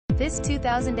This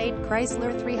 2008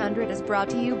 Chrysler 300 is brought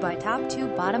to you by Top 2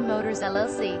 Bottom Motors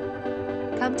LLC.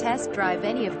 Come test drive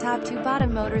any of Top 2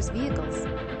 Bottom Motors vehicles.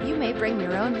 You may bring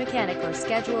your own mechanic or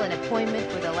schedule an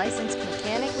appointment with a licensed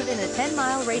mechanic within a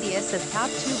 10-mile radius of Top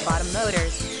 2 Bottom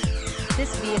Motors.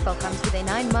 This vehicle comes with a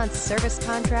 9-month service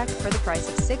contract for the price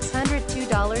of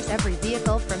 $602. Every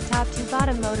vehicle from Top 2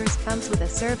 Bottom Motors comes with a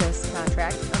service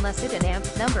contract, unless it AMP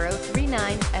number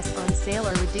 039S on sale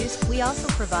or reduced. We also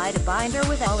provide a binder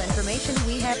with all information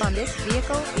we have on this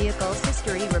vehicle, vehicle's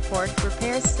history report,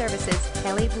 repairs services,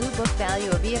 Kelley Blue Book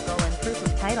value of vehicle and proof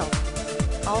of title.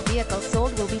 All vehicles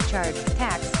sold will be charged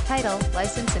tax, title,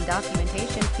 license and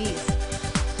documentation fees.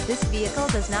 This vehicle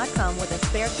does not come with a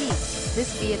spare key.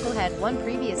 This vehicle had one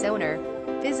previous owner.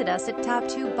 Visit us at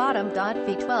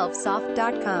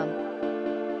top2bottom.v12soft.com.